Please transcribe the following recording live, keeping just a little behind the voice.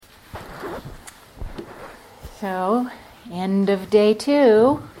So, end of day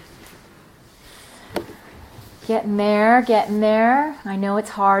 2. Getting there. I know it's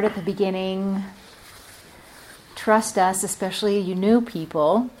hard at the beginning. Trust us, especially you new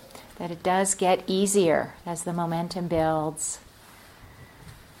people, that it does get easier as the momentum builds.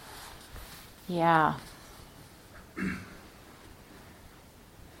 Yeah.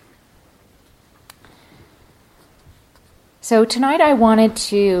 So tonight I wanted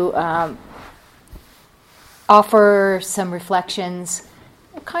to offer some reflections,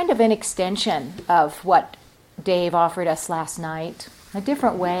 kind of an extension of what Dave offered us last night, a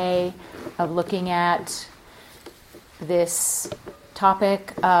different way of looking at this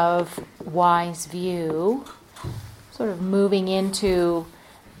topic of wise view, sort of moving into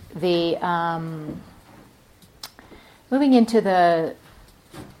the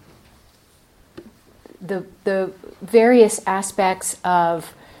various aspects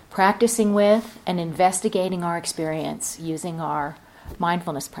of practicing with and investigating our experience using our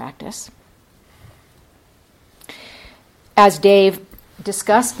mindfulness practice. As Dave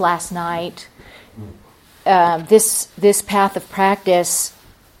discussed last night, this path of practice,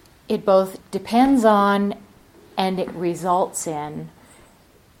 it both depends on and it results in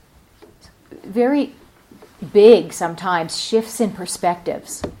very big, sometimes, shifts in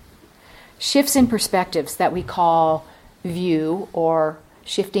perspectives. Shifts in perspectives that we call view, or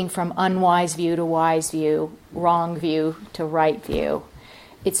shifting from unwise view to wise view, wrong view to right view.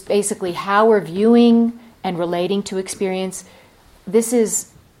 It's basically how we're viewing and relating to experience. This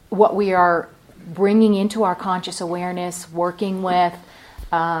is what we are bringing into our conscious awareness, working with,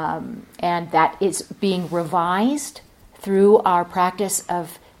 and that is being revised through our practice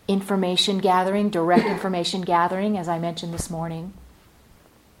of information gathering, direct information gathering, as I mentioned this morning.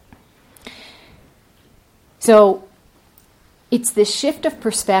 So it's this shift of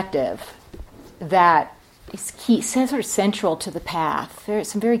perspective that is key, sort of central to the path. There are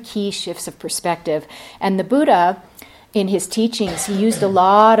some very key shifts of perspective. And the Buddha, in his teachings, he used a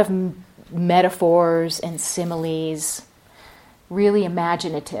lot of metaphors and similes, really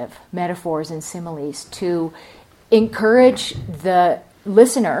imaginative metaphors and similes, to encourage the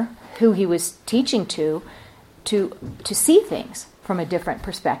listener who he was teaching to see things from a different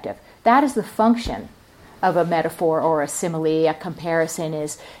perspective. That is the function of a metaphor or a simile, a comparison,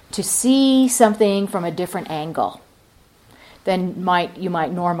 is to see something from a different angle than you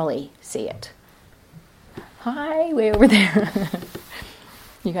might normally see it. Hi, way over there.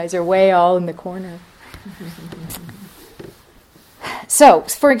 You guys are way all in the corner. So,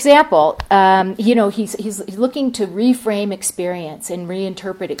 for example, he's looking to reframe experience and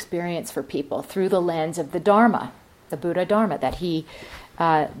reinterpret experience for people through the lens of the Dharma, the Buddha Dharma that he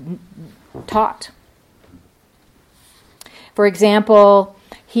taught. For example,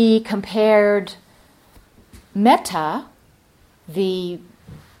 he compared metta, the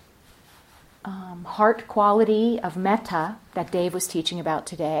heart quality of metta that Dave was teaching about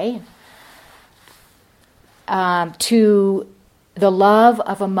today, to the love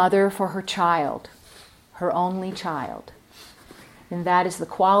of a mother for her child, her only child. And that is the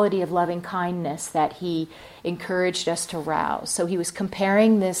quality of loving kindness that he encouraged us to rouse. So he was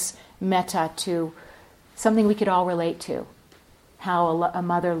comparing this metta to something we could all relate to, how a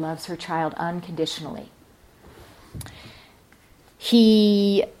mother loves her child unconditionally.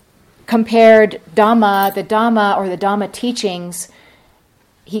 He compared Dhamma, the Dhamma teachings,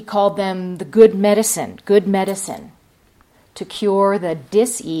 he called them the good medicine to cure the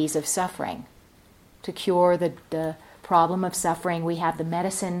dis-ease of suffering. To cure the problem of suffering, we have the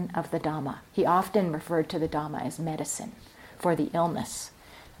medicine of the Dhamma. He often referred to the Dhamma as medicine for the illness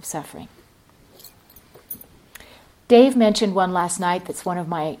of suffering. Dave mentioned one last night that's one of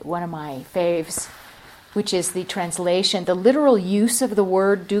my faves, which is the translation, the literal use of the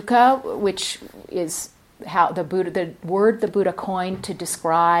word dukkha, which is how the word the Buddha coined to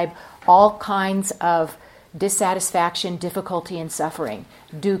describe all kinds of dissatisfaction, difficulty, and suffering.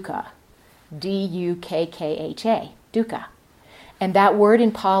 Dukkha, D-U-K-K-H-A, dukkha. And that word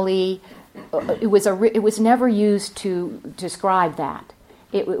in Pali, it was never used to describe that.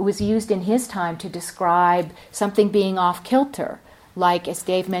 It was used in his time to describe something being off kilter, like, as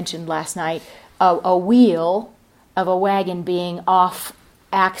Dave mentioned last night, a wheel of a wagon being off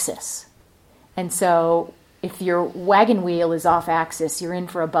axis. And so if your wagon wheel is off axis, you're in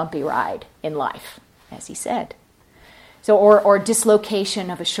for a bumpy ride in life, as he said. So, or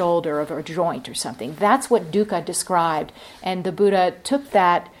dislocation of a shoulder or a joint or something. That's what dukkha described. And the Buddha took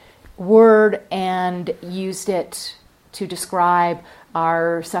that word and used it to describe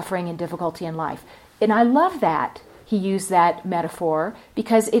our suffering and difficulty in life. And I love that he used that metaphor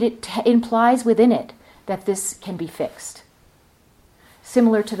because it implies within it that this can be fixed.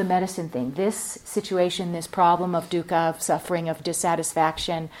 Similar to the medicine thing, this situation, this problem of dukkha, of suffering, of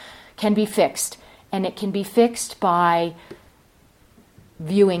dissatisfaction, can be fixed. And it can be fixed by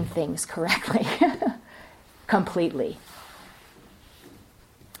viewing things correctly, completely.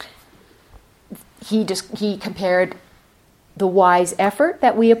 He compared the wise effort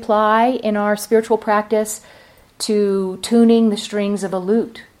that we apply in our spiritual practice to tuning the strings of a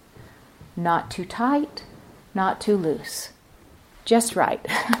lute. Not too tight, not too loose. Just right.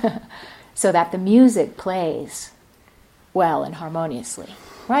 So that the music plays well and harmoniously.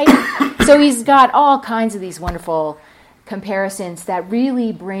 Right? So he's got all kinds of these wonderful comparisons that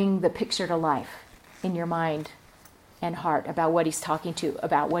really bring the picture to life in your mind and heart about what he's talking to,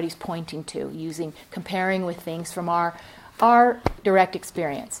 about what he's pointing to, comparing with things from our direct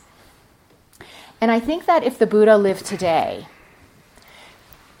experience. And I think that if the Buddha lived today,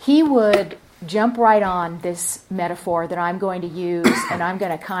 he would jump right on this metaphor that I'm going to use, and I'm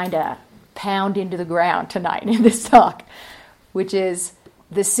going to kind of pound into the ground tonight in this talk, which is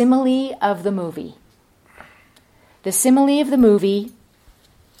the simile of the movie. The simile of the movie,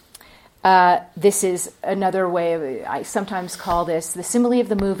 this is another way, I sometimes call this the simile of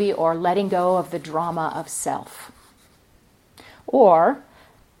the movie, or letting go of the drama of self. Or,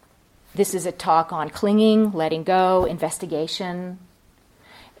 this is a talk on clinging, letting go, investigation.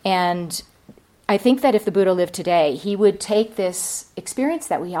 And I think that if the Buddha lived today, he would take this experience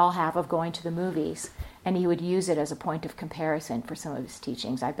that we all have of going to the movies, and he would use it as a point of comparison for some of his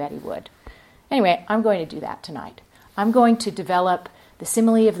teachings. I bet he would. Anyway, I'm going to do that tonight. I'm going to develop the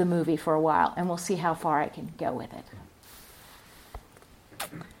simile of the movie for a while, and we'll see how far I can go with it.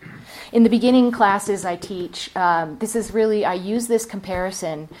 In the beginning classes I teach, I use this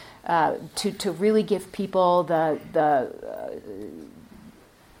comparison to really give people the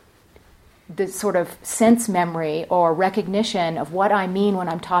sort of sense memory or recognition of what I mean when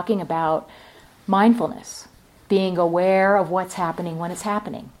I'm talking about mindfulness, being aware of what's happening when it's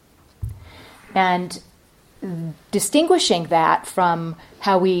happening. And distinguishing that from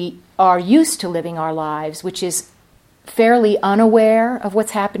how we are used to living our lives, which is fairly unaware of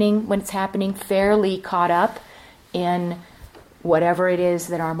what's happening when it's happening, fairly caught up in whatever it is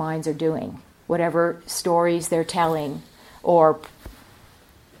that our minds are doing, whatever stories they're telling, or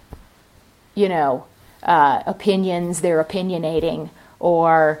opinions they're opinionating,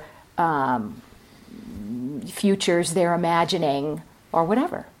 or futures they're imagining, or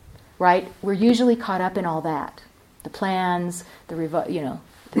whatever, right? We're usually caught up in all that, the plans,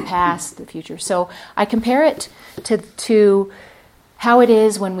 the past, the future. So I compare it to how it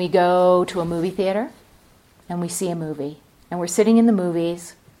is when we go to a movie theater and we see a movie, and we're sitting in the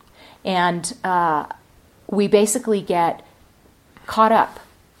movies, and we basically get caught up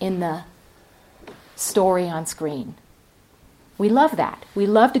in the story on screen. We love that. We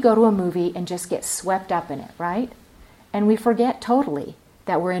love to go to a movie and just get swept up in it, right? And we forget totally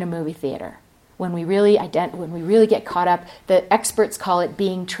that we're in a movie theater. When we really get caught up, the experts call it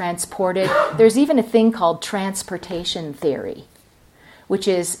being transported. There's even a thing called transportation theory, which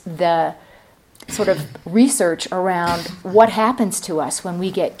is the sort of research around what happens to us when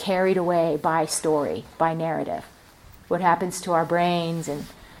we get carried away by story, by narrative. What happens to our brains. And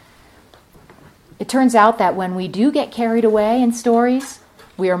it turns out that when we do get carried away in stories,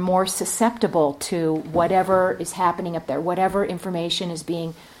 we are more susceptible to whatever is happening up there, whatever information is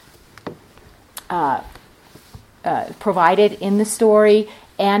being provided in the story,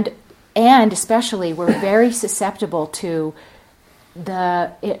 and especially we're very susceptible to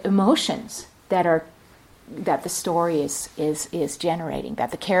the emotions that the story is generating,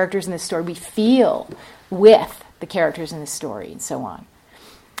 that the characters in the story, we feel with the characters in the story, and so on.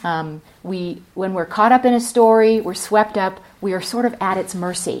 When we're caught up in a story, we're swept up, we are sort of at its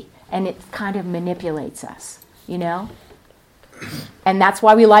mercy, and it kind of manipulates us, And that's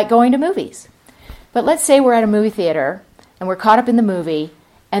why we like going to movies. But let's say we're at a movie theater, and we're caught up in the movie,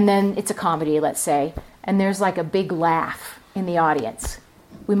 and then it's a comedy, let's say, and there's like a big laugh in the audience.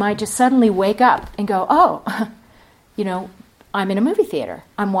 We might just suddenly wake up and go, oh, I'm in a movie theater.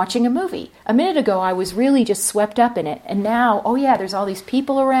 I'm watching a movie. A minute ago, I was really just swept up in it. And now, oh yeah, there's all these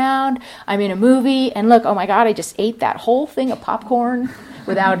people around. I'm in a movie. And look, oh my God, I just ate that whole thing of popcorn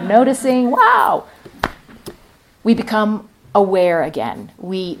without noticing. Wow. We become aware again.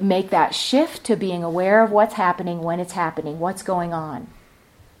 We make that shift to being aware of what's happening when it's happening, what's going on.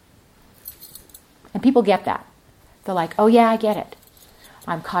 And people get that. They're like, oh yeah, I get it.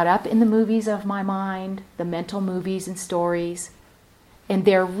 I'm caught up in the movies of my mind, the mental movies and stories, and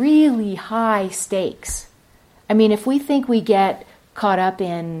they're really high stakes. I mean, if we think we get caught up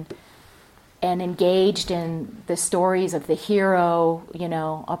in and engaged in the stories of the hero,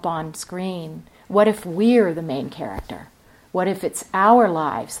 up on screen? What if we're the main character? What if it's our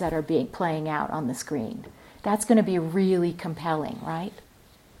lives that are playing out on the screen? That's going to be really compelling, right?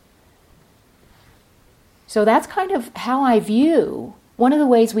 So that's kind of how I view, one of the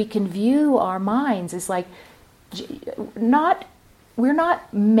ways we can view our minds is like, we're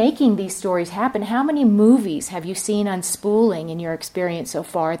not making these stories happen. How many movies have you seen unspooling in your experience so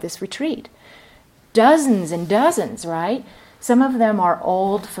far at this retreat? Dozens and dozens, right? Some of them are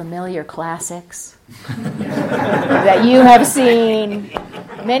old, familiar classics that you have seen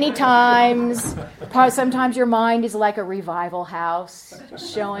many times. Sometimes your mind is like a revival house,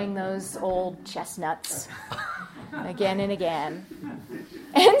 showing those old chestnuts again and again.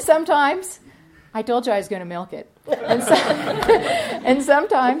 And sometimes, I told you I was going to milk it. And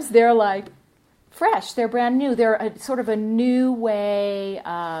sometimes they're like fresh, they're brand new. They're sort of a new way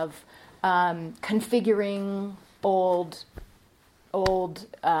of configuring old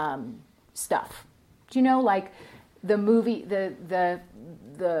stuff. Do you know, like the movie, the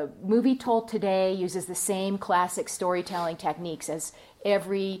movie told today uses the same classic storytelling techniques as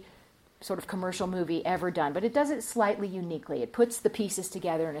every sort of commercial movie ever done, but it does it slightly uniquely. It puts the pieces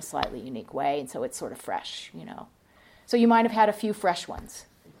together in a slightly unique way, and so it's sort of fresh, So you might have had a few fresh ones.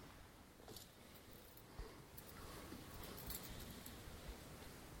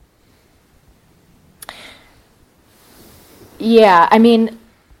 Yeah, I mean,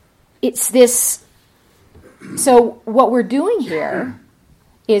 it's this. So what we're doing here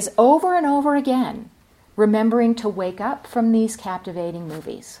is over and over again remembering to wake up from these captivating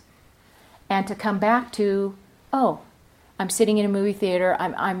movies and to come back to, oh, I'm sitting in a movie theater,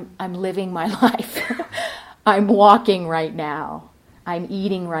 I'm living my life. I'm walking right now. I'm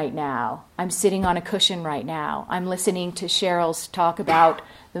eating right now. I'm sitting on a cushion right now. I'm listening to Cheryl's talk about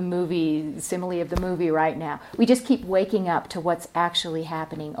the movie, simile of the movie right now. We just keep waking up to what's actually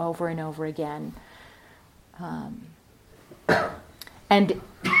happening over and over again. And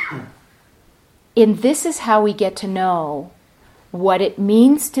this is how we get to know what it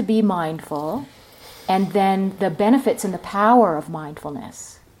means to be mindful, and then the benefits and the power of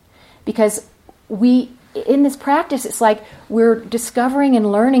mindfulness. Because in this practice, it's like we're discovering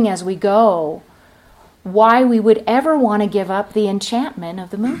and learning as we go why we would ever want to give up the enchantment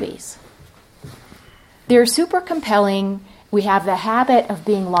of the movies. They're super compelling. We have the habit of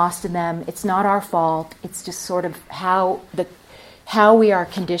being lost in them. It's not our fault. It's just sort of how we are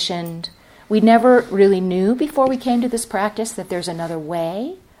conditioned. We never really knew before we came to this practice that there's another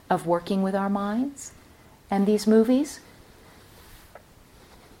way of working with our minds and these movies.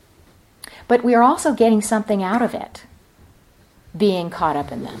 But we are also getting something out of it, being caught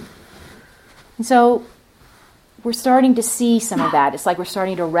up in them. And so we're starting to see some of that. It's like we're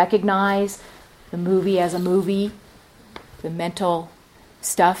starting to recognize the movie as a movie, the mental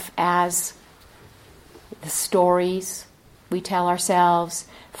stuff as the stories we tell ourselves.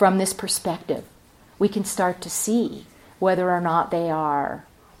 From this perspective, we can start to see whether or not they are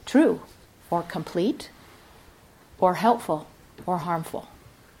true or complete or helpful or harmful,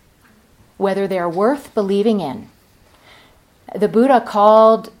 whether they're worth believing in. The Buddha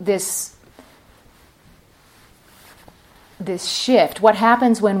called this shift, what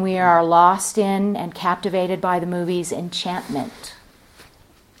happens when we are lost in and captivated by the movies, enchantment.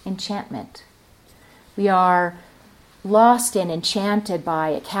 Enchantment. We are lost in, enchanted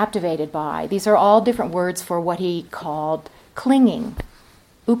by, captivated by. These are all different words for what he called clinging,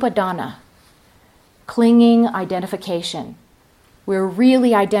 upadana, clinging identification. We're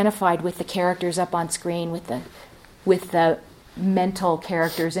really identified with the characters up on screen, with the mental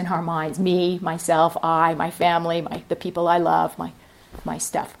characters in our minds, me, myself, I, my family, the people I love, my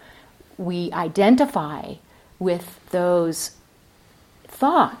stuff. We identify with those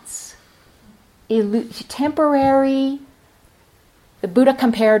thoughts, temporary. The Buddha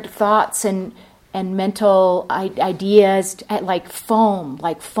compared thoughts and mental ideas like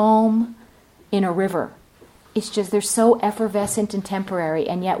foam in a river. It's just they're so effervescent and temporary,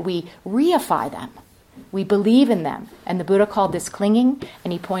 and yet we reify them. We believe in them. And the Buddha called this clinging,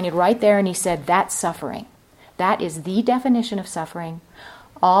 and he pointed right there and he said, that's suffering. That is the definition of suffering.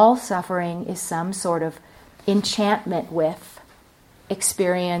 All suffering is some sort of enchantment with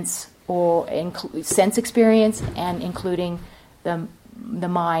experience or sense experience, and including the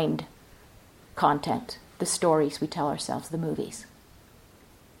mind content, the stories we tell ourselves, the movies.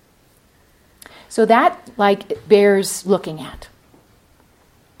 So that bears looking at.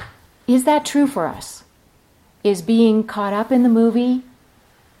 Is that true for us? Is being caught up in the movie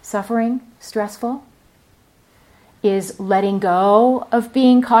suffering, stressful? is letting go of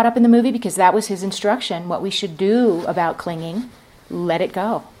being caught up in the movie, because that was his instruction, what we should do about clinging. Let it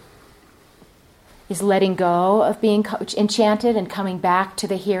go. Is letting go of being enchanted and coming back to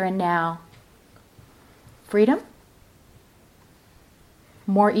the here and now. Freedom?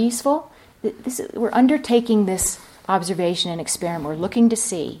 More easeful? We're undertaking this observation and experiment. We're looking to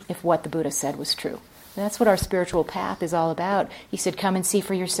see if what the Buddha said was true. And that's what our spiritual path is all about. He said, come and see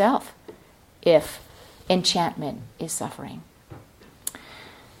for yourself if enchantment is suffering.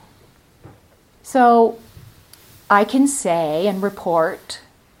 So I can say and report,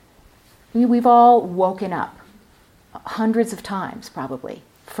 we've all woken up hundreds of times probably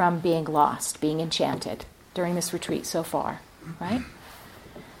from being lost, being enchanted during this retreat so far, right?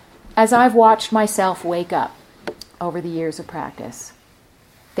 As I've watched myself wake up over the years of practice,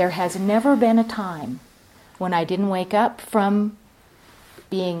 there has never been a time when I didn't wake up from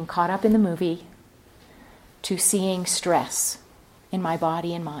being caught up in the movie to seeing stress in my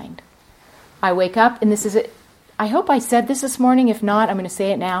body and mind. I wake up, and this is it. I hope I said this morning. If not, I'm going to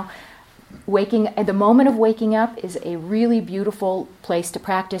say it now. The moment of waking up is a really beautiful place to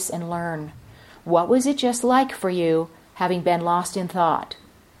practice and learn. What was it just like for you having been lost in thought?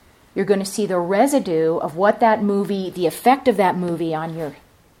 You're going to see the residue of what that movie, the effect of that movie on your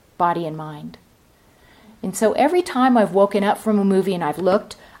body and mind. And so every time I've woken up from a movie and I've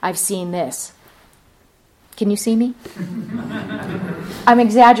looked, I've seen this. Can you see me? I'm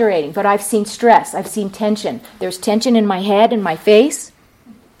exaggerating, but I've seen stress. I've seen tension. There's tension in my head and my face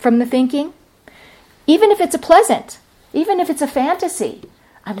from the thinking. Even if it's a pleasant, even if it's a fantasy,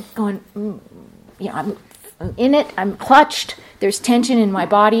 I'm going, I'm in it, I'm clutched, there's tension in my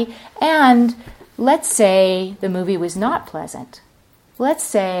body. And let's say the movie was not pleasant. Let's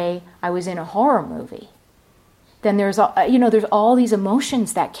say I was in a horror movie. Then there's all these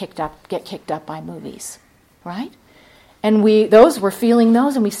emotions that get kicked up by movies, right? And we're feeling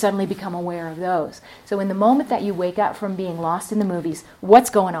those, and we suddenly become aware of those. So in the moment that you wake up from being lost in the movies, what's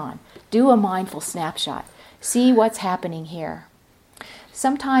going on? Do a mindful snapshot. See what's happening here.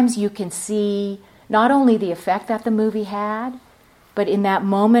 Sometimes you can see not only the effect that the movie had, but in that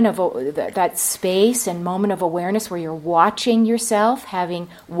moment of that space and moment of awareness where you're watching yourself, having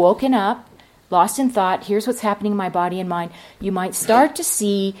woken up, lost in thought, here's what's happening in my body and mind, you might start to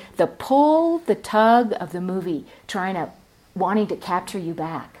see the pull, the tug of the movie wanting to capture you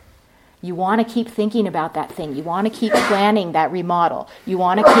back. You want to keep thinking about that thing. You want to keep planning that remodel. You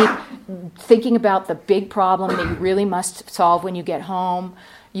want to keep thinking about the big problem that you really must solve when you get home.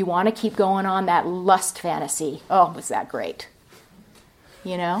 You want to keep going on that lust fantasy. Oh, was that great?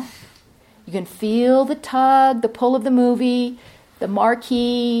 You know? You can feel the tug, the pull of the movie, the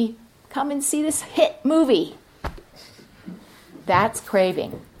marquee. Come and see this hit movie. That's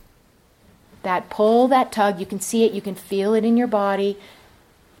craving. That pull, that tug, you can see it, you can feel it in your body.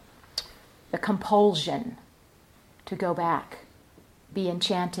 The compulsion to go back, be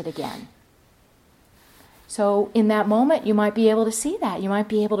enchanted again. So in that moment, you might be able to see that. You might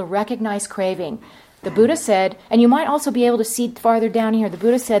be able to recognize craving. The Buddha said, and you might also be able to see farther down here, the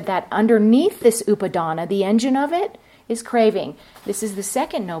Buddha said that underneath this upadana, the engine of it, is craving. This is the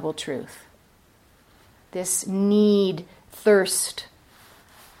second noble truth. This need, thirst,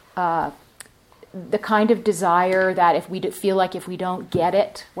 the kind of desire that if we feel like if we don't get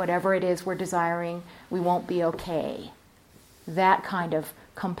it, whatever it is we're desiring, we won't be okay. That kind of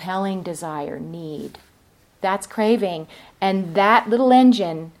compelling desire, need. That's craving. And that little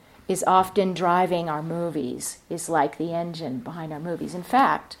engine is often driving our movies, is like the engine behind our movies. In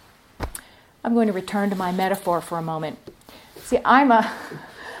fact, I'm going to return to my metaphor for a moment. See, I'm a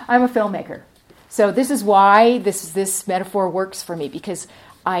filmmaker. So this is why this metaphor works for me, because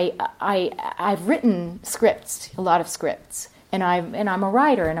I've written scripts, a lot of scripts, and I'm a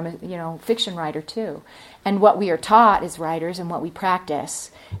writer, and I'm a fiction writer too. And what we are taught as writers and what we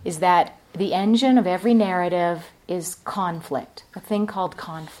practice is that the engine of every narrative is conflict, a thing called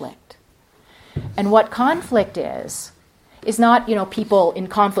conflict. And what conflict is not, people in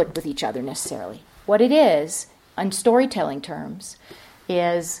conflict with each other necessarily. What it is, in storytelling terms,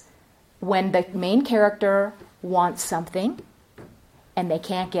 is when the main character wants something and they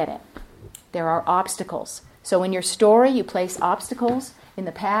can't get it. There are obstacles. So in your story, you place obstacles in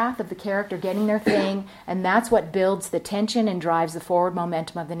the path of the character getting their thing, and that's what builds the tension and drives the forward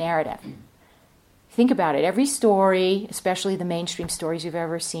momentum of the narrative. Think about it. Every story, especially the mainstream stories you've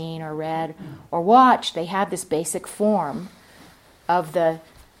ever seen or read or watched, they have this basic form of the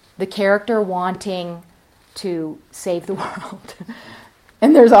character wanting to save the world.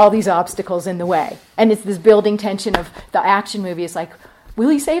 And there's all these obstacles in the way. And it's this building tension of the action movie. It's like, will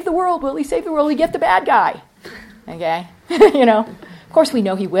he save the world? Will he save the world? Will he get the bad guy? Okay? Of course we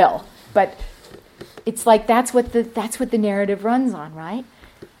know he will, but it's like that's what the narrative runs on, right?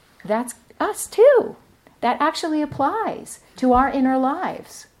 That's us too. That actually applies to our inner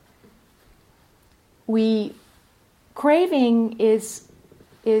lives. Craving is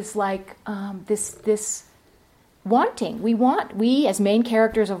like this wanting. We as main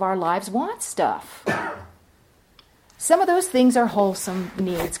characters of our lives want stuff. Some of those things are wholesome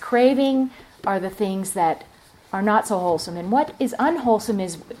needs. Craving are the things that are not so wholesome. And what is unwholesome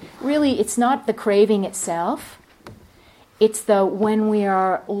is really, it's not the craving itself. It's when we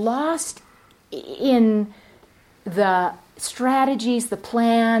are lost in the strategies, the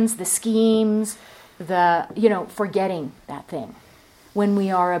plans, the schemes, forgetting that thing. When we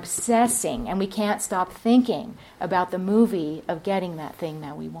are obsessing and we can't stop thinking about the movie of getting that thing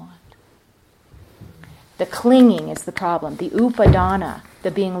that we want. The clinging is the problem. The upadana,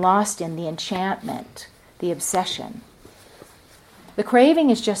 the being lost in, the enchantment, the obsession. The craving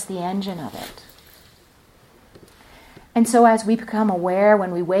is just the engine of it. And so as we become aware,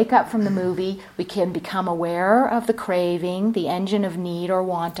 when we wake up from the movie, we can become aware of the craving, the engine of need or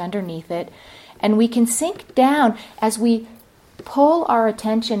want underneath it, and we can sink down as we pull our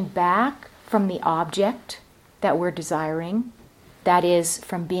attention back from the object that we're desiring, that is,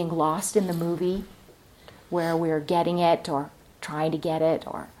 from being lost in the movie, where we're getting it or trying to get it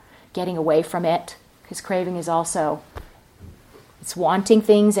or getting away from it, because craving is also, it's wanting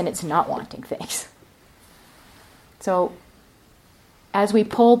things and it's not wanting things. So as we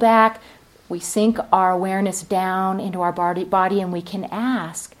pull back, we sink our awareness down into our body and we can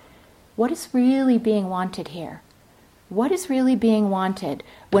ask, what is really being wanted here? What is really being wanted?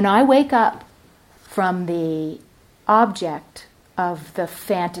 When I wake up from the object of the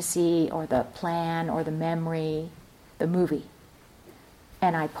fantasy or the plan or the memory, the movie,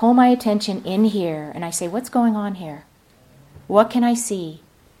 and I pull my attention in here and I say, what's going on here? What can I see?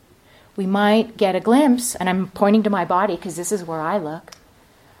 We might get a glimpse, and I'm pointing to my body because this is where I look,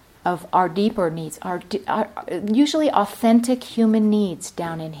 of our deeper needs, our usually authentic human needs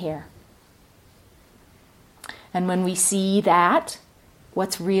down in here. And when we see that,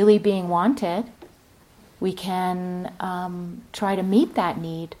 what's really being wanted, we can try to meet that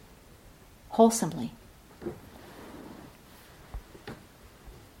need wholesomely.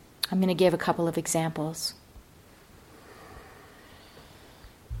 I'm going to give a couple of examples.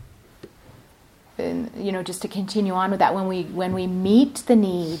 And, just to continue on with that, when we meet the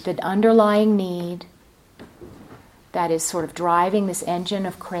need, the underlying need that is sort of driving this engine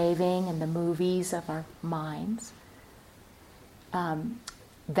of craving and the movies of our minds,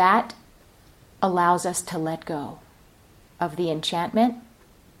 that allows us to let go of the enchantment.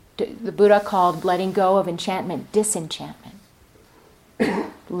 The Buddha called letting go of enchantment disenchantment.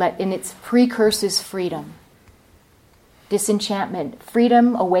 And its precurses freedom. Disenchantment.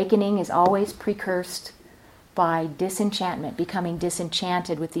 Freedom, awakening is always precursed by disenchantment, becoming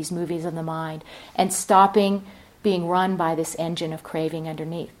disenchanted with these movies of the mind, and stopping being run by this engine of craving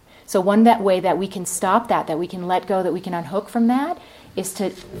underneath. So one way that we can stop that we can let go, that we can unhook from that, is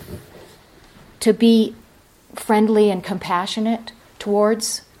to be friendly and compassionate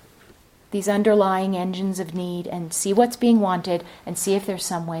towards these underlying engines of need and see what's being wanted and see if there's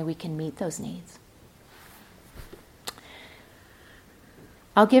some way we can meet those needs.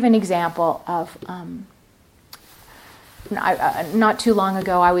 I'll give an example of, not too long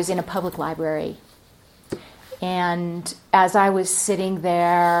ago I was in a public library, and as I was sitting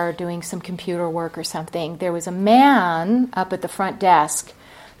there doing some computer work or something, there was a man up at the front desk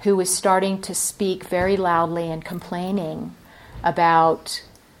who was starting to speak very loudly and complaining about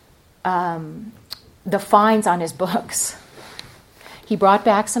the fines on his books. He brought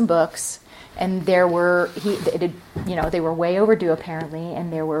back some books, and they were way overdue apparently,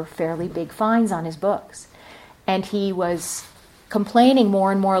 and there were fairly big fines on his books. And he was complaining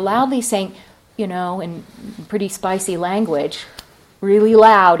more and more loudly, saying, in pretty spicy language, really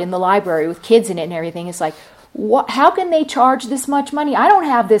loud in the library with kids in it and everything. It's like, how can they charge this much money? I don't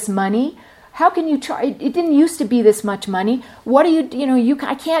have this money. How can you charge? It didn't used to be this much money. What do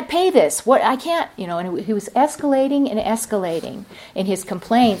I can't pay this. What, I can't, and he was escalating and escalating in his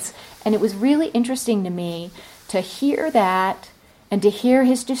complaints. And it was really interesting to me to hear that and to hear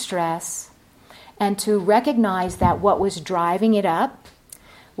his distress and to recognize that what was driving it up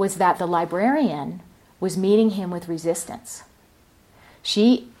was that the librarian was meeting him with resistance.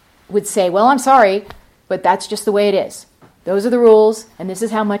 She would say, well, I'm sorry, but that's just the way it is. Those are the rules, and this is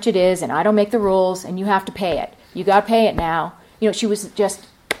how much it is, and I don't make the rules, and you have to pay it. You got to pay it now. She was just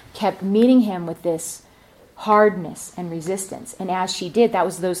kept meeting him with this hardness and resistance. And as she did, that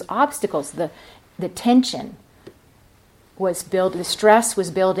was those obstacles, the tension the stress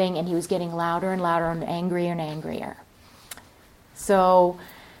was building, and he was getting louder and louder and angrier and angrier. So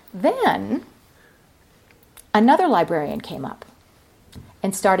then another librarian came up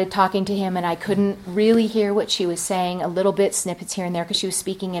and started talking to him, and I couldn't really hear what she was saying, a little bit, snippets here and there, because she was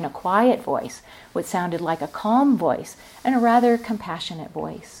speaking in a quiet voice, what sounded like a calm voice, and a rather compassionate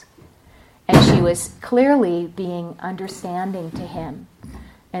voice. And she was clearly being understanding to him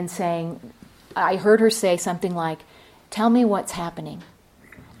and saying, I heard her say something like, tell me what's happening.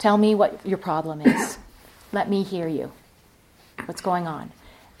 Tell me what your problem is. Let me hear you. What's going on?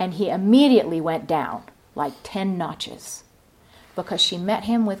 And he immediately went down like 10 notches because she met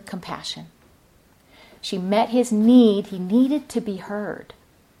him with compassion. She met his need. He needed to be heard.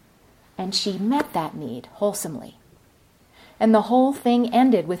 And she met that need wholesomely. And the whole thing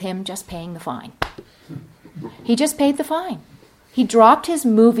ended with him just paying the fine. He just paid the fine. He dropped his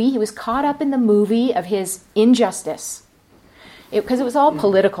movie. He was caught up in the movie of his injustice. Because it was all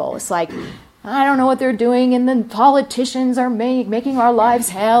political. It's like, I don't know what they're doing, and the politicians are making our lives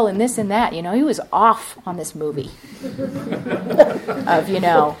hell, and this and that. You know, he was off on this movie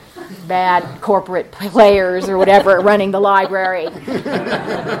of, bad corporate players or whatever running the library.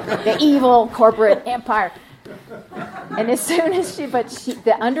 The evil corporate empire. And as soon as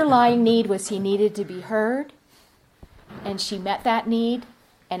the underlying need was he needed to be heard, and she met that need,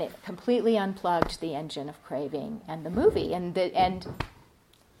 and it completely unplugged the engine of craving and the movie, and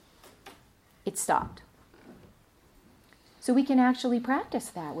it stopped. So we can actually practice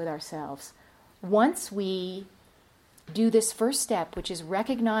that with ourselves. Once we do this first step, which is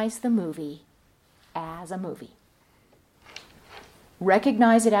recognize the movie as a movie.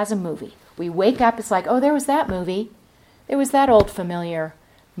 Recognize it as a movie. We wake up, it's like, oh, there was that movie. There was that old familiar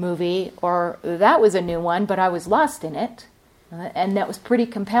movie, or that was a new one, but I was lost in it. And that was pretty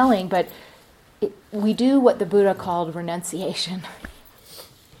compelling, but we do what the Buddha called renunciation.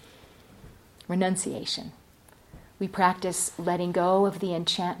 Renunciation. We practice letting go of the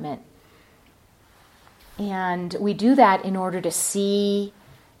enchantment. And we do that in order to see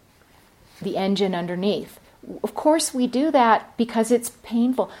the engine underneath. Of course, we do that because it's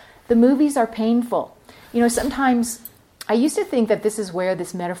painful. The movies are painful. Sometimes I used to think that this is where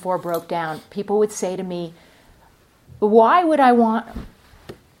this metaphor broke down. People would say to me, why would I want...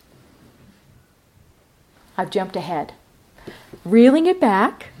 I've jumped ahead. Reeling it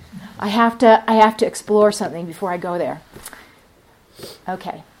back, I have to explore something before I go there.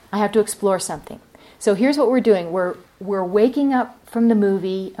 Okay, I have to explore something. So here's what we're doing. We're waking up from the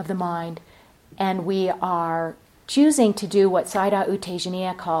movie of the mind, and we are choosing to do what Sayadaw U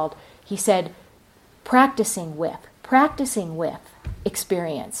Tejaniya called, he said, practicing with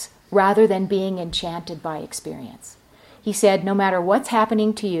experience, rather than being enchanted by experience. He said, no matter what's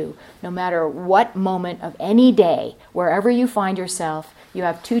happening to you, no matter what moment of any day, wherever you find yourself, you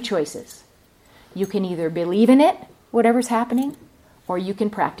have two choices. You can either believe in it, whatever's happening, or you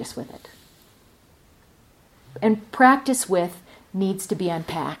can practice with it. And practice with needs to be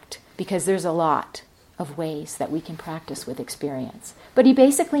unpacked, because there's a lot of ways that we can practice with experience. But he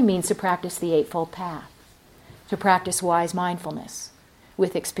basically means to practice the Eightfold Path, to practice wise mindfulness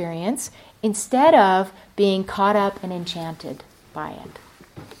with experience, instead of being caught up and enchanted by it.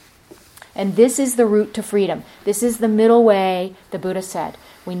 And this is the route to freedom. This is the middle way, the Buddha said.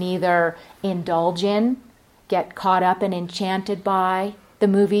 We neither indulge in, get caught up and enchanted by the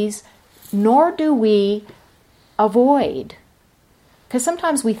movies, nor do we avoid. Because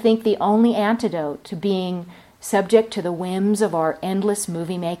sometimes we think the only antidote to being subject to the whims of our endless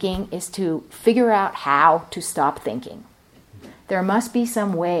movie making is to figure out how to stop thinking. There must be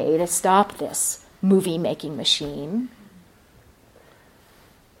some way to stop this movie-making machine.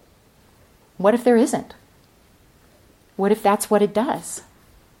 What if there isn't? What if that's what it does?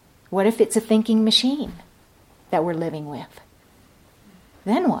 What if it's a thinking machine that we're living with?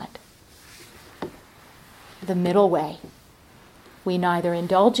 Then what? The middle way. We neither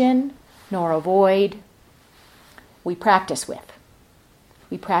indulge in nor avoid. We practice with.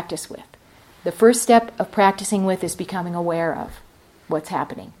 We practice with. The first step of practicing with is becoming aware of what's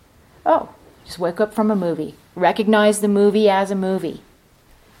happening. Oh, just wake up from a movie. Recognize the movie as a movie.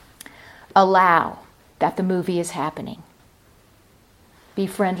 Allow that the movie is happening. Be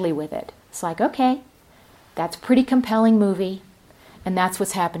friendly with it. It's like, okay, that's a pretty compelling movie, and that's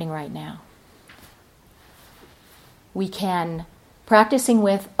what's happening right now. Practicing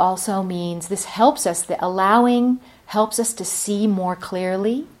with also means, this helps us, the allowing helps us to see more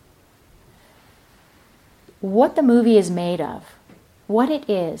clearly what the movie is made of, what it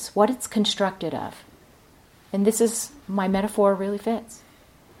is, what it's constructed of. And this is, my metaphor really fits.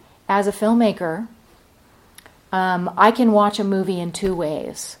 As a filmmaker, I can watch a movie in two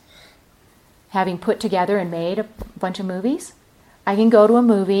ways. Having put together and made a bunch of movies, I can go to a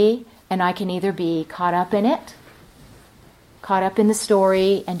movie and I can either be caught up in it, caught up in the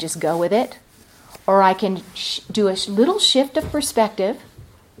story and just go with it, or I can do a little shift of perspective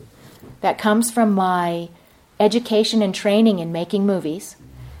that comes from my education and training in making movies,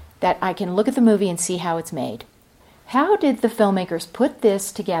 that I can look at the movie and see how it's made. How did the filmmakers put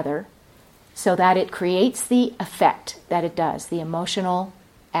this together so that it creates the effect that it does, the emotional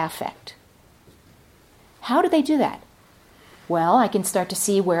affect? How do they do that? Well, I can start to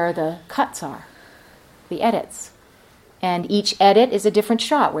see where the cuts are, the edits. And each edit is a different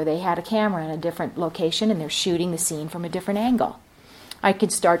shot where they had a camera in a different location and they're shooting the scene from a different angle. I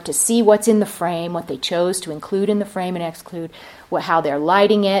can start to see what's in the frame, what they chose to include in the frame and exclude, how they're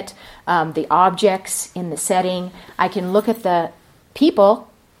lighting it, the objects in the setting. I can look at the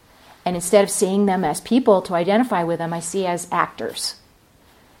people, and instead of seeing them as people to identify with them, I see as actors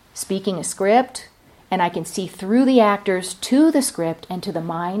speaking a script, and I can see through the actors to the script and to the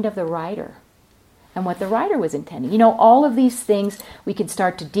mind of the writer and what the writer was intending. You know, all of these things, we can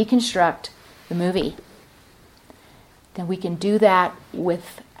start to deconstruct the movie. Then we can do that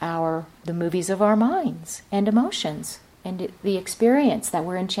with the movies of our minds and emotions and the experience that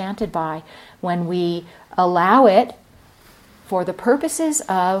we're enchanted by when we allow it for the purposes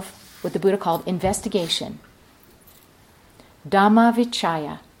of what the Buddha called investigation. Dhamma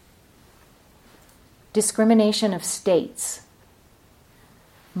vichaya. Discrimination of states.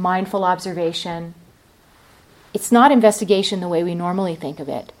 Mindful observation. It's not investigation the way we normally think of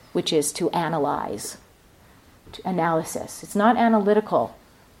it, which is to analyze. Analysis. It's not analytical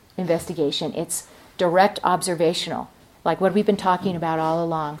investigation. It's direct observational, like what we've been talking about all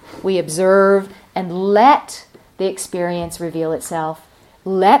along. We observe and let the experience reveal itself.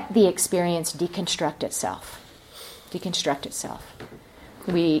 Let the experience deconstruct itself. Deconstruct itself.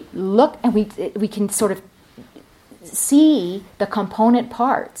 We look and we can sort of see the component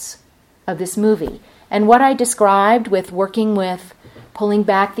parts of this movie. And what I described with working with pulling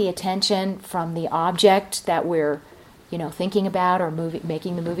back the attention from the object that we're, thinking about or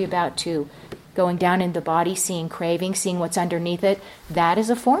making the movie about, to going down in the body, seeing craving, seeing what's underneath it, that is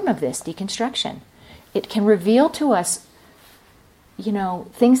a form of this deconstruction. It can reveal to us,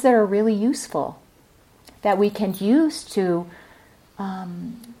 things that are really useful, that we can use to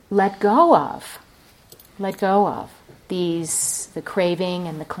let go of the craving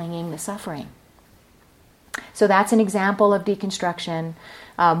and the clinging, the suffering. So that's an example of deconstruction.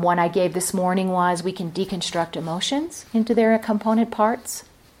 One I gave this morning was we can deconstruct emotions into their component parts.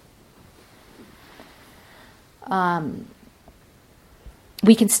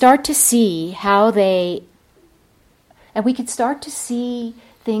 We can start to see we can start to see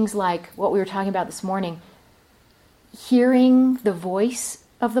things like what we were talking about this morning, hearing the voice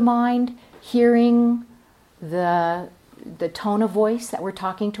of the mind, hearing the tone of voice that we're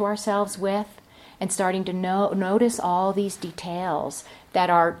talking to ourselves with, and starting to notice all these details that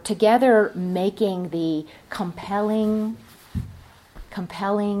are together making the compelling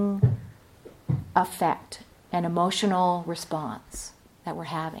effect and emotional response that we're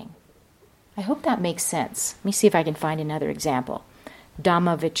having. I hope that makes sense. Let me see if I can find another example.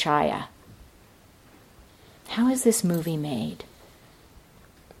 Dhamma vichaya. How is this movie made?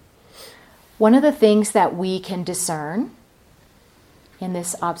 One of the things that we can discern in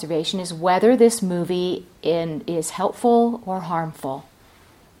this observation is whether this movie is helpful or harmful.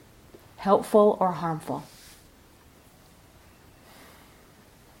 Helpful or harmful.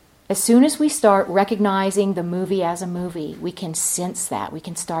 As soon as we start recognizing the movie as a movie, we can sense that. We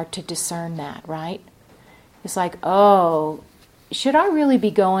can start to discern that, right? It's like, oh, should I really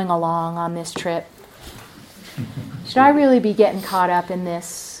be going along on this trip? Should I really be getting caught up in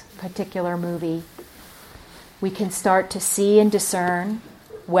this particular movie? We can start to see and discern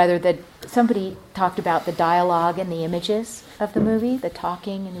whether somebody talked about the dialogue and the images of the movie, the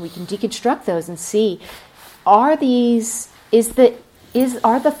talking, and we can deconstruct those and see, are the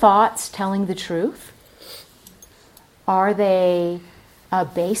thoughts telling the truth? Are they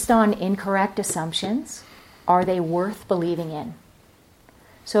based on incorrect assumptions? Are they worth believing in?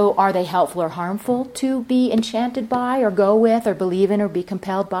 So are they helpful or harmful to be enchanted by or go with or believe in or be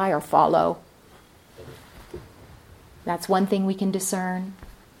compelled by or follow? That's one thing we can discern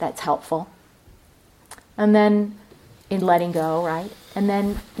that's helpful. And then in letting go, right? And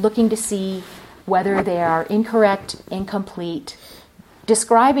then looking to see whether they are incorrect, incomplete,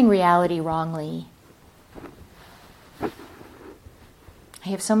 describing reality wrongly. I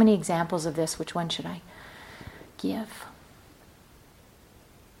have so many examples of this. Which one should I give?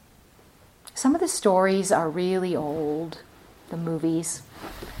 some of the stories are really old, the movies.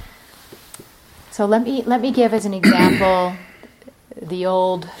 So let me give as an example the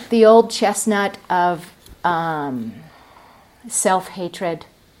old chestnut of self-hatred,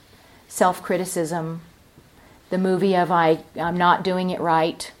 self-criticism, the movie of I'm not doing it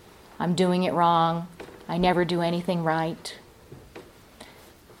right, I'm doing it wrong, I never do anything right.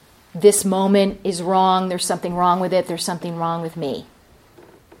 This moment is wrong, there's something wrong with it, there's something wrong with me.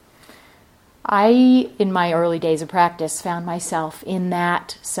 I, in my early days of practice, found myself in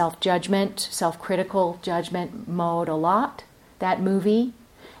that self-judgment, self-critical judgment mode a lot, that movie,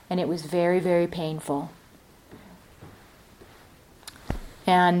 and it was very, very painful.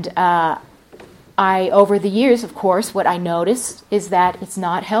 And over the years, of course, what I noticed is that it's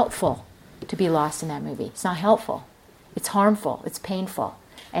not helpful to be lost in that movie. It's not helpful. It's harmful. It's painful.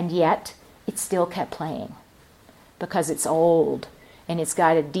 And yet, it still kept playing because it's old and it's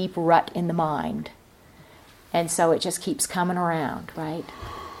got a deep rut in the mind. And so it just keeps coming around, right?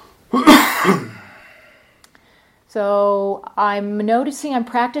 So I'm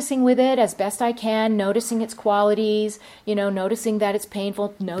practicing with it as best I can, noticing its qualities, noticing that it's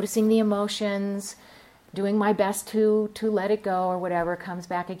painful, noticing the emotions, doing my best to let it go or whatever comes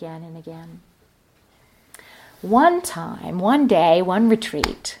back again and again. One day, one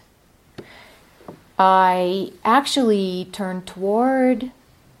retreat, I actually turned toward,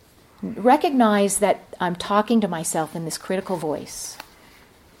 recognized that I'm talking to myself in this critical voice.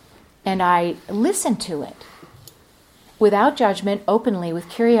 And I listened to it without judgment, openly, with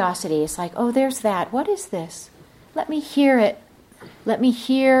curiosity. It's like, oh, there's that. What is this? Let me hear it. Let me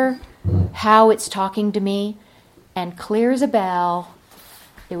hear how it's talking to me. And clear as a bell,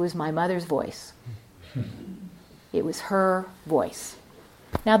 it was my mother's voice. It was her voice.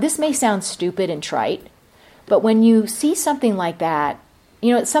 Now, this may sound stupid and trite, but when you see something like that,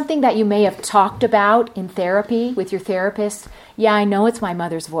 it's something that you may have talked about in therapy with your therapist. Yeah, I know it's my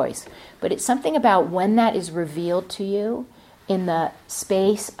mother's voice, but it's something about when that is revealed to you in the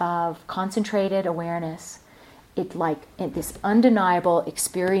space of concentrated awareness. It's like this undeniable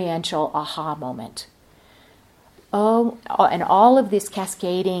experiential aha moment. Oh, and all of this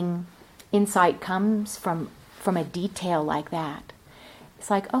cascading insight comes from a detail like that. It's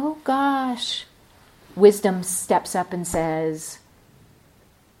like, oh gosh, wisdom steps up and says,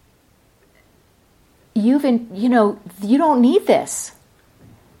 you don't need this.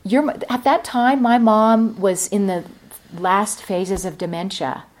 At that time, my mom was in the last phases of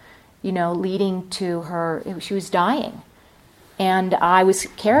dementia, leading to her, she was dying. And I was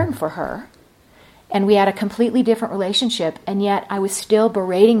caring for her. And we had a completely different relationship, and yet I was still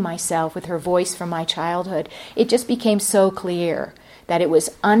berating myself with her voice from my childhood. It just became so clear that it was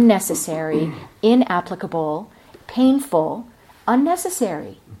unnecessary, inapplicable, painful,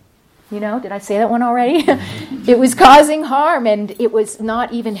 unnecessary. Did I say that one already? It was causing harm, and it was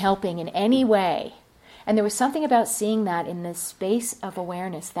not even helping in any way. And there was something about seeing that in this space of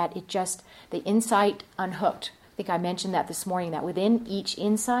awareness that the insight unhooked. I think I mentioned that this morning, that within each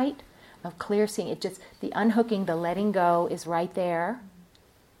insight of clear seeing, the unhooking, the letting go is right there.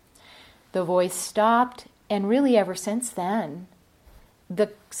 The voice stopped, and really ever since then, the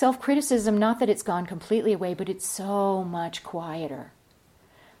self-criticism, not that it's gone completely away, but it's so much quieter.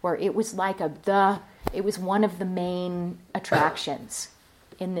 Where it was like it was one of the main attractions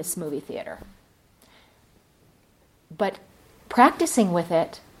in this movie theater. But practicing with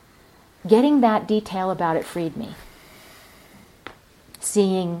it, getting that detail about it freed me.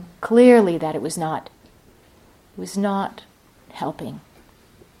 Seeing clearly that it was not helping.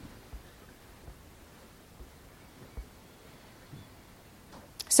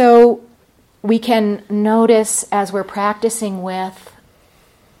 So we can notice as we're practicing with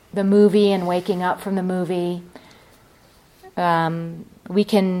the movie and waking up from the movie, we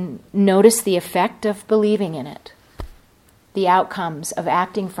can notice the effect of believing in it, the outcomes of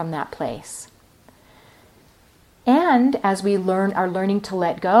acting from that place. And as we are learning to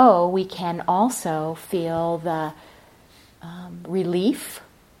let go, we can also feel the relief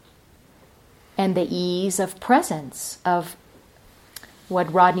and the ease of presence, of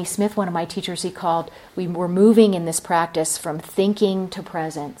what Rodney Smith, one of my teachers, he called, we were moving in this practice from thinking to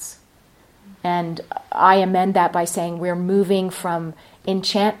presence. And I amend that by saying we're moving from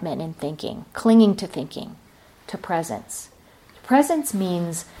enchantment in thinking, clinging to thinking, to presence. Presence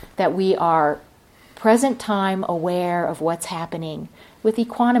means that we are present time aware of what's happening with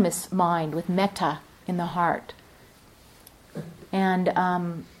equanimous mind, with metta in the heart. And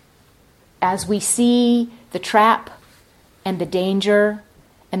as we see the trap and the danger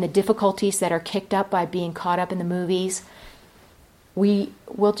and the difficulties that are kicked up by being caught up in the movies, we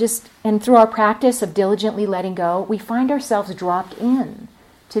will just, and through our practice of diligently letting go, we find ourselves dropped in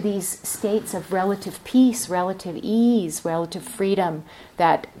to these states of relative peace, relative ease, relative freedom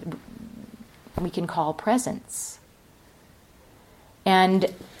that we can call presence.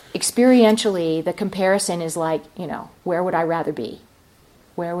 And experientially, the comparison is like, where would I rather be?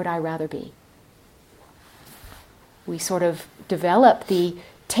 Where would I rather be? We sort of develop the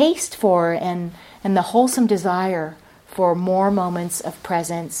taste for and the wholesome desire for more moments of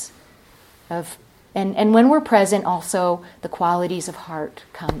presence, and when we're present, also the qualities of heart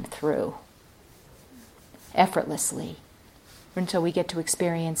come through effortlessly until we get to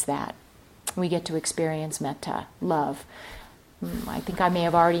experience that. We get to experience metta, love. I think I may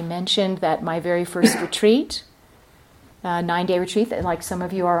have already mentioned that my very first retreat, 9-day retreat, that like some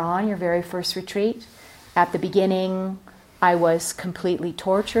of you are on, your very first retreat, at the beginning I was completely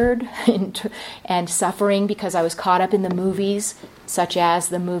tortured and suffering because I was caught up in the movies, such as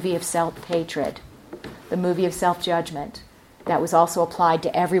the movie of self-hatred, the movie of self-judgment, that was also applied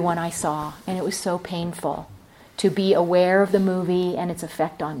to everyone I saw. And it was so painful to be aware of the movie and its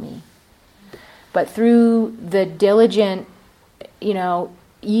effect on me. But through the diligent,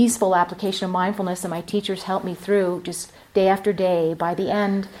 easeful application of mindfulness that my teachers helped me through just day after day, by the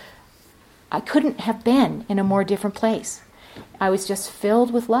end, I couldn't have been in a more different place. I was just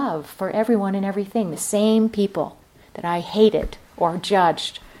filled with love for everyone and everything, the same people that I hated or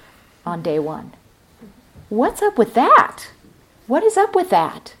judged on day one. What's up with that? What is up with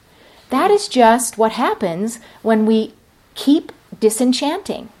that? That is just what happens when we keep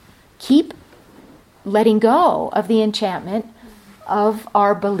disenchanting, keep letting go of the enchantment of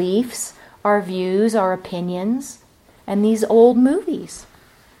our beliefs, our views, our opinions, and these old movies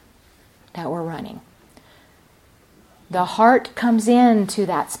that we're running. The heart comes into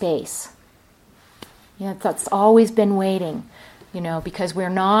that space. That's always been waiting, because we're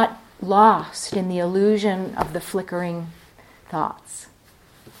not lost in the illusion of the flickering thoughts.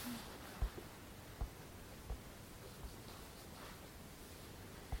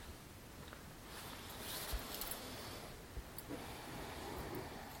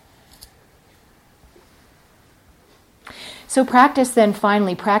 So practice then,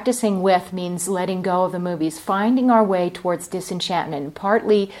 finally, practicing with means letting go of the movies, finding our way towards disenchantment. And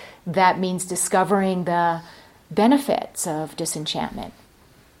partly that means discovering the benefits of disenchantment.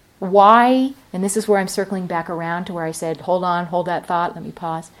 Why, and this is where I'm circling back around to where I said, hold on, hold that thought, let me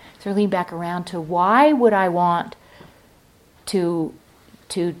pause. Circling back around to why would I want to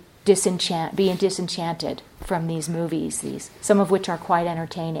be disenchanted from these movies, some of which are quite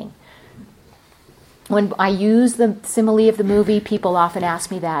entertaining. When I use the simile of the movie, people often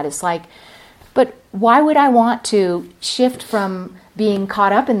ask me that. It's like, but why would I want to shift from being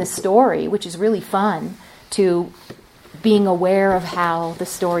caught up in the story, which is really fun, to being aware of how the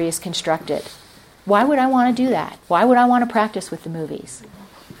story is constructed? Why would I want to do that? Why would I want to practice with the movies?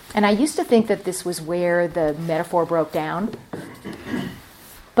 And I used to think that this was where the metaphor broke down,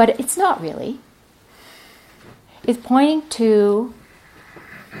 but it's not really. It's pointing to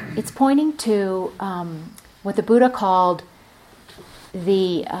what the Buddha called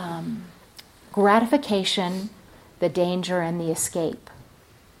the gratification, the danger, and the escape.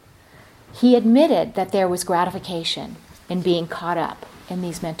 He admitted that there was gratification in being caught up in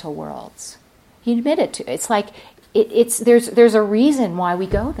these mental worlds. He admitted to it. It's like there's a reason why we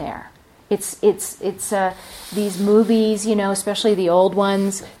go there. It's these movies, especially the old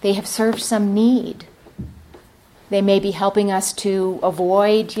ones, they have served some need. They may be helping us to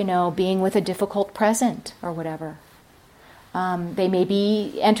avoid, being with a difficult present or whatever. They may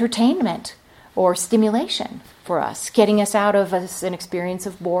be entertainment or stimulation for us, getting us out of an experience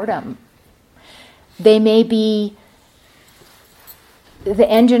of boredom. They may be, the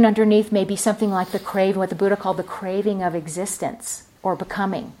engine underneath may be something like the craving, what the Buddha called the craving of existence or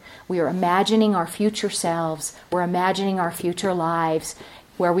becoming. We are imagining our future selves. We're imagining our future lives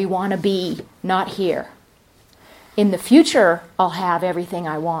where we want to be, not here. In the future, I'll have everything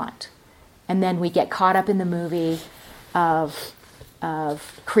I want. And then we get caught up in the movie of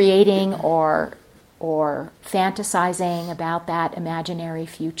creating or fantasizing about that imaginary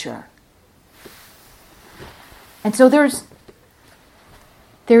future. And so there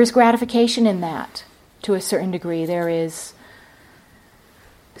is gratification in that to a certain degree. There is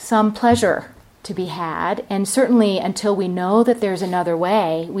some pleasure to be had, and certainly until we know that there's another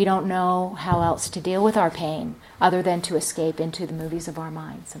way, we don't know how else to deal with our pain other than to escape into the movies of our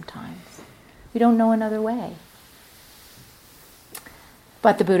mind sometimes. We don't know another way.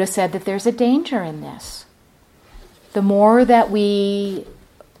 But the Buddha said that there's a danger in this. The more that we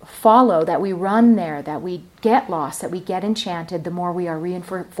follow, that we run there, that we get lost, that we get enchanted, the more we are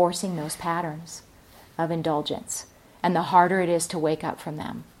reinforcing those patterns of indulgence, and the harder it is to wake up from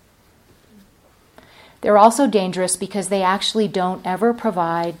them. They're also dangerous because they actually don't ever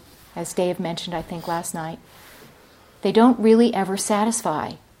provide, as Dave mentioned, I think, last night, they don't really ever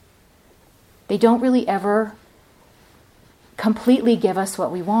satisfy. They don't really ever completely give us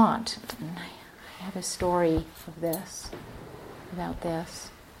what we want. I have a story of this, about this.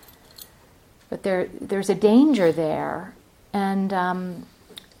 But there's a danger there, and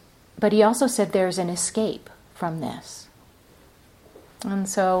but he also said there's an escape from this. And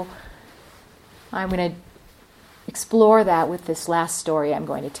so I'm going to explore that with this last story I'm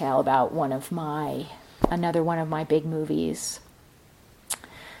going to tell about another one of my big movies,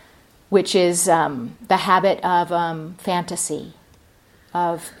 which is the habit of fantasy,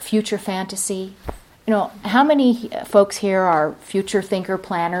 of future fantasy. You know, how many folks here are future thinker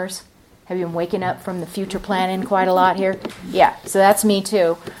planners? Have you been waking up from the future planning quite a lot here? Yeah, so that's me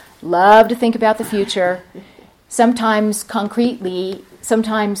too. Love to think about the future, sometimes concretely,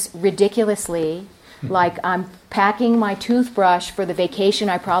 sometimes ridiculously, like I'm packing my toothbrush for the vacation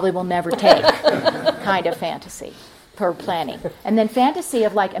I probably will never take, kind of fantasy for planning. And then fantasy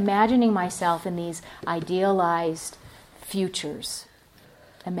of like imagining myself in these idealized futures,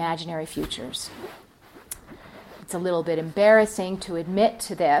 imaginary futures. It's a little bit embarrassing to admit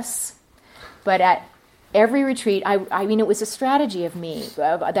to this, but at every retreat, I mean, it was a strategy of me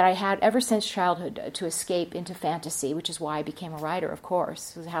that I had ever since childhood to escape into fantasy, which is why I became a writer, of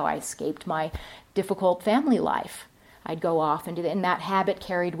course. This is how I escaped my difficult family life. I'd go off and do that, and that habit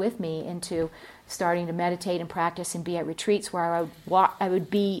carried with me into starting to meditate and practice and be at retreats where I would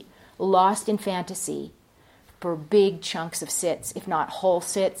be lost in fantasy for big chunks of sits, if not whole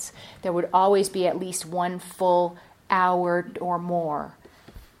sits. There would always be at least one full hour or more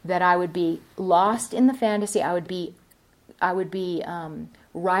that I would be lost in the fantasy. I would be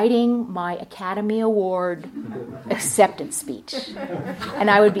writing my Academy Award acceptance speech, and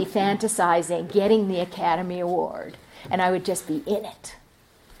I would be fantasizing getting the Academy Award, and I would just be in it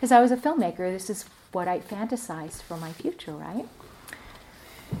because I was a filmmaker. This is what I fantasized for my future, right?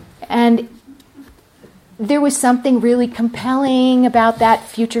 And there was something really compelling about that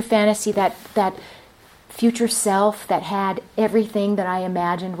future fantasy, that future self that had everything that I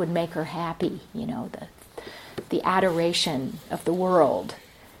imagined would make her happy, you know, the adoration of the world.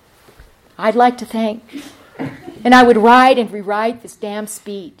 I'd like to think. And I would write and rewrite this damn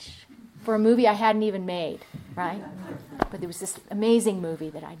speech for a movie I hadn't even made, right? But there was this amazing movie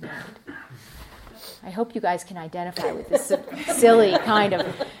that I'd made. I hope you guys can identify with this silly kind of,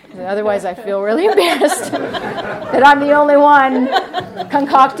 otherwise I feel really embarrassed that I'm the only one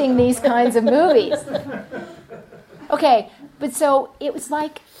concocting these kinds of movies. Okay, but so it was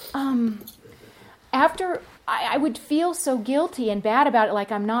like, after I would feel so guilty and bad about it,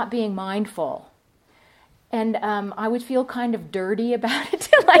 like I'm not being mindful. And I would feel kind of dirty about it,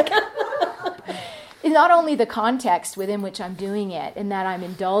 like not only the context within which I'm doing it and that I'm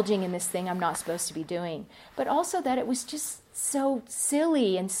indulging in this thing I'm not supposed to be doing, but also that it was just so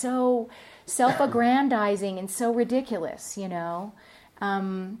silly and so self-aggrandizing and so ridiculous, you know.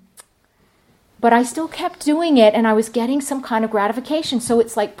 But I still kept doing it, and I was getting some kind of gratification. So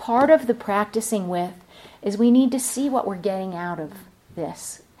it's like part of the practicing with is we need to see what we're getting out of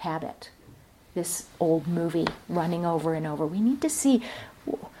this habit, this old movie running over and over. We need to see,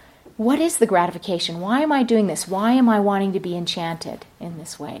 what is the gratification? Why am I doing this? Why am I wanting to be enchanted in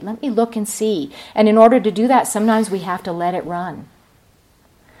this way? Let me look and see. And in order to do that, sometimes we have to let it run.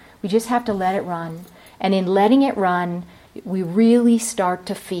 We just have to let it run. And in letting it run, we really start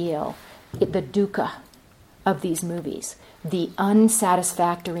to feel the dukkha of these movies, the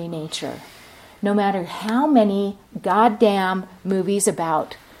unsatisfactory nature. No matter how many goddamn movies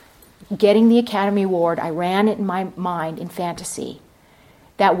about getting the Academy Award I ran it in my mind in fantasy,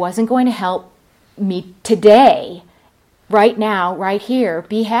 that wasn't going to help me today, right now, right here,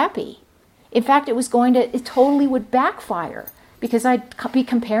 be happy. In fact, it totally would backfire because I'd be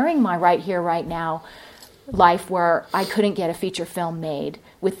comparing my right here, right now life where I couldn't get a feature film made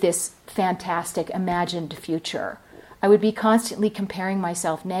with this fantastic imagined future. I would be constantly comparing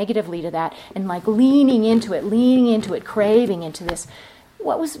myself negatively to that and like leaning into it, craving into this,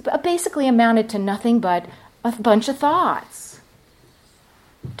 what was basically amounted to nothing but a bunch of thoughts.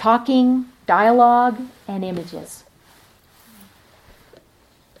 Talking, dialogue, and images.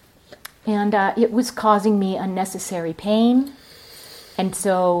 And it was causing me unnecessary pain. And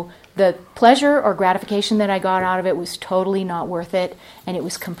so the pleasure or gratification that I got out of it was totally not worth it, and it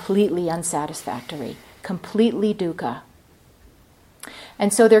was completely unsatisfactory, completely dukkha.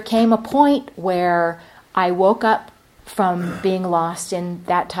 And so there came a point where I woke up from being lost in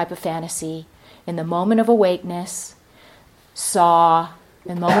that type of fantasy, in the moment of awakeness, saw,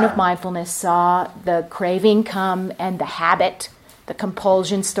 in the moment of mindfulness, saw the craving come and the habit, the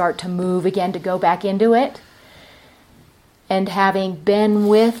compulsion start to move again to go back into it. And having been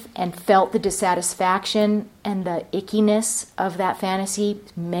with and felt the dissatisfaction and the ickiness of that fantasy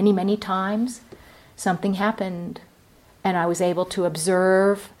many, many times, something happened. And I was able to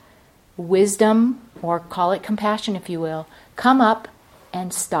observe wisdom, or call it compassion if you will, come up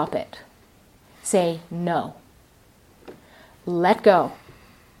and stop it. Say no. Let go.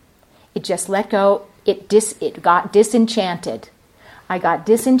 It just let go. It got disenchanted. I got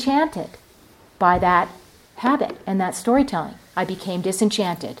disenchanted by that habit and that storytelling. I became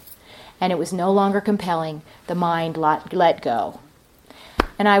disenchanted, and it was no longer compelling. The mind let go.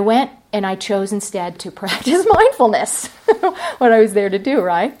 And I went and I chose instead to practice mindfulness, what I was there to do,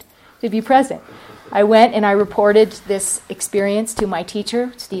 right? To be present. I went and I reported this experience to my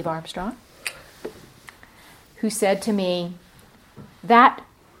teacher, Steve Armstrong, who said to me, that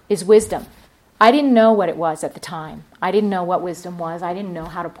is wisdom. I didn't know what it was at the time. I didn't know what wisdom was. I didn't know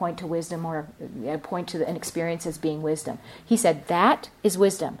how to point to wisdom or point to an experience as being wisdom. He said, that is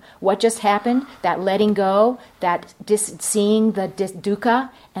wisdom. What just happened, that letting go, that seeing the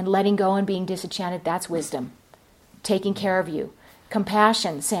dukkha and letting go and being disenchanted, that's wisdom. Taking care of you.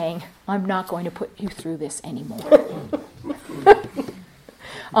 Compassion, saying, I'm not going to put you through this anymore.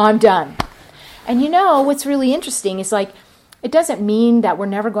 I'm done. And you know, what's really interesting is like, it doesn't mean that we're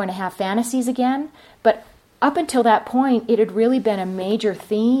never going to have fantasies again, but up until that point, it had really been a major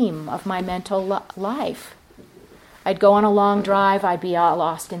theme of my mental life. I'd go on a long drive, I'd be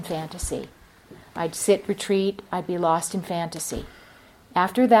lost in fantasy. I'd sit retreat, I'd be lost in fantasy.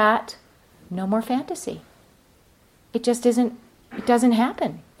 After that, no more fantasy. It just doesn't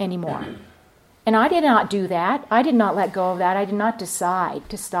happen anymore. And I did not do that. I did not let go of that. I did not decide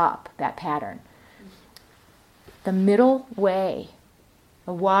to stop that pattern. The middle way,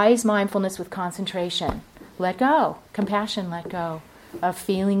 a wise mindfulness with concentration. Let go. Compassion, let go. Of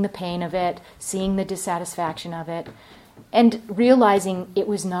feeling the pain of it, seeing the dissatisfaction of it, and realizing it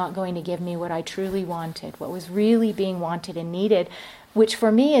was not going to give me what I truly wanted, what was really being wanted and needed, which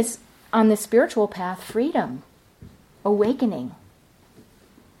for me is, on the spiritual path, freedom, awakening,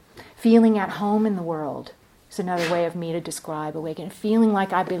 feeling at home in the world. It's another way of me to describe awakening, feeling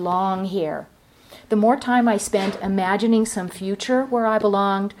like I belong here. The more time I spent imagining some future where I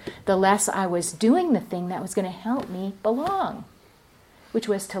belonged, the less I was doing the thing that was going to help me belong, which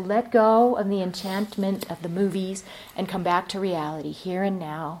was to let go of the enchantment of the movies and come back to reality, here and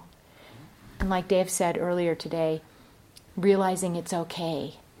now. And like Dave said earlier today, realizing it's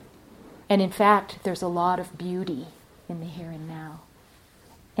okay. And in fact, there's a lot of beauty in the here and now.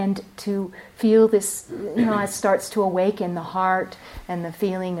 And to feel this, it starts to awaken the heart and the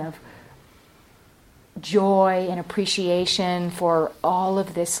feeling of joy and appreciation for all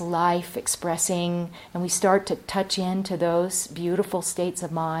of this life expressing, and we start to touch into those beautiful states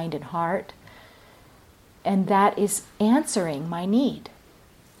of mind and heart, and that is answering my need.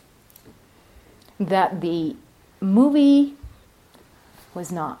 That the movie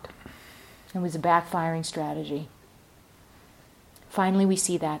was not. It was a backfiring strategy. Finally, we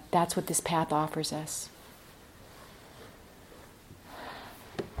see that. That's what this path offers us.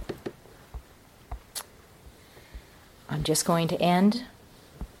 I'm just going to end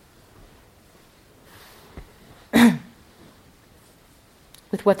with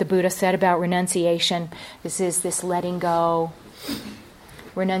what the Buddha said about renunciation. This is this letting go.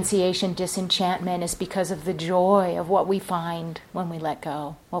 Renunciation, disenchantment is because of the joy of what we find when we let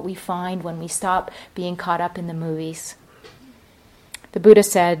go, what we find when we stop being caught up in the movies. The Buddha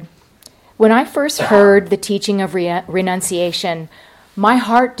said, when I first heard the teaching of renunciation, my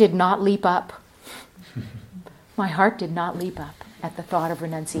heart did not leap up. My heart did not leap up at the thought of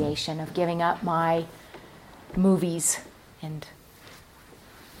renunciation, of giving up my movies.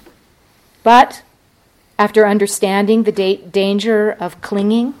 But after understanding the danger of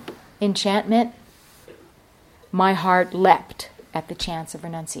clinging, enchantment, my heart leapt at the chance of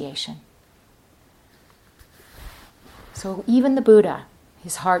renunciation. So even the Buddha,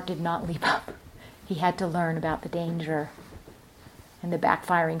 his heart did not leap up. He had to learn about the danger and the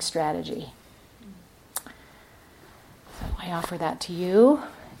backfiring strategy. So I offer that to you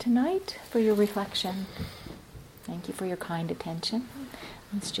tonight for your reflection. Thank you for your kind attention.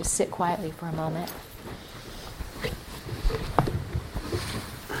 Let's just sit quietly for a moment.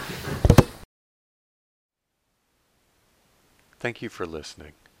 Thank you for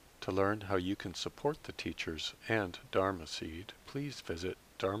listening. To learn how you can support the teachers and Dharma Seed, please visit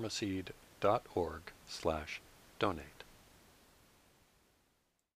dharmaseed.org/donate.